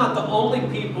that we're not the only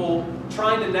people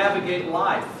trying to navigate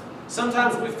life.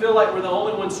 Sometimes we feel like we're the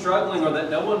only ones struggling or that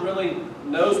no one really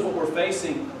knows what we're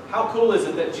facing. How cool is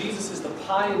it that Jesus is the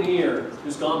pioneer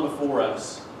who's gone before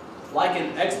us? Like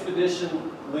an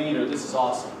expedition leader. This is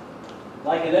awesome.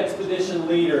 Like an expedition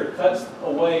leader cuts a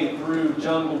way through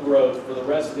jungle growth for the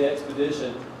rest of the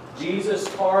expedition, Jesus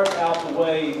carved out the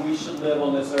way we should live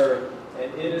on this earth,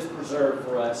 and it is preserved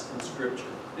for us in Scripture.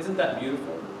 Isn't that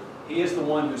beautiful? He is the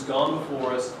one who's gone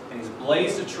before us, and He's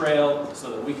blazed a trail so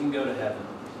that we can go to heaven.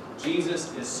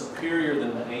 Jesus is superior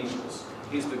than the angels.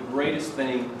 He's the greatest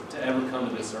thing to ever come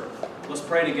to this earth. Let's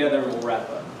pray together and we'll wrap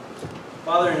up.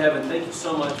 Father in heaven, thank you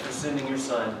so much for sending your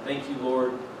Son. Thank you,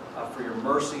 Lord, for your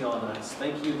mercy on us.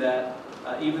 Thank you that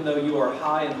even though you are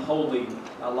high and holy,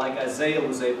 like Isaiah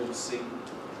was able to see,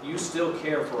 you still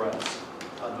care for us.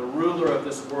 The ruler of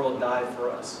this world died for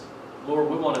us. Lord,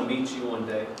 we want to meet you one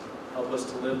day. Help us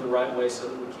to live the right way so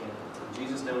that we can. In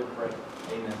Jesus' name we pray.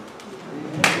 Amen.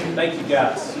 Thank you,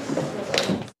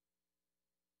 guys.